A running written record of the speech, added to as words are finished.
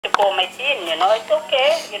go machine, it's okay,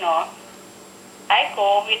 I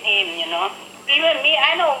go with him, Even me,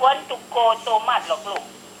 I don't want to go so much, look.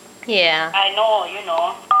 Yeah. I know,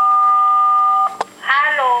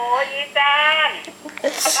 Hello, อีจาน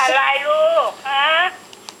อะไรลูกฮะ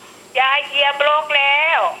ยายเกียร์บล็อกแล้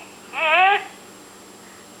ว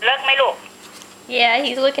เลิกไหมลูก Yeah,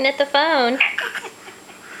 he's looking at the phone.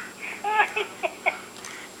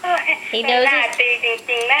 He knows หน้า his ตีจ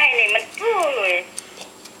ริงๆหน้านี่มันพูดเลย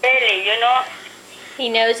เบลลี่ he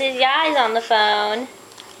knows his yai's on the phone.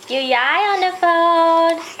 Your yai on the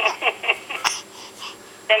phone.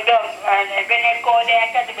 แต่ก็เป็นไอโกแดง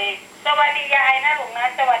ก็จะมีสวัสดียายนะลูกนะ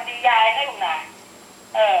สวัสดียายนะลูกนะ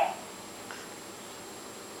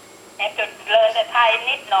ไอ้จุดเลยแต่ไทย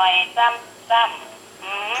นิดหน่อยซ้ำ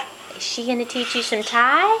Is she gonna teach you some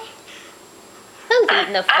Thai? Who's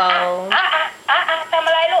eating the phone? ทำอ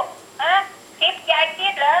ะไรลูกคิดยายคิ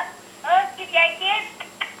ดเหรอคิดยายคิด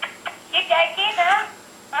ยายคิดเหรอ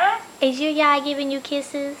Is your yai giving you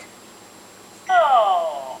kisses? โอ้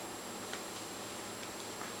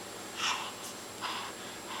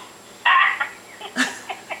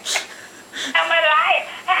ทำอะไร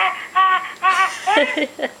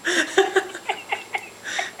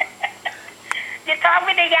อย่าท้อง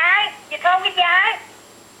วิทยายอย่าท้องวิทยาย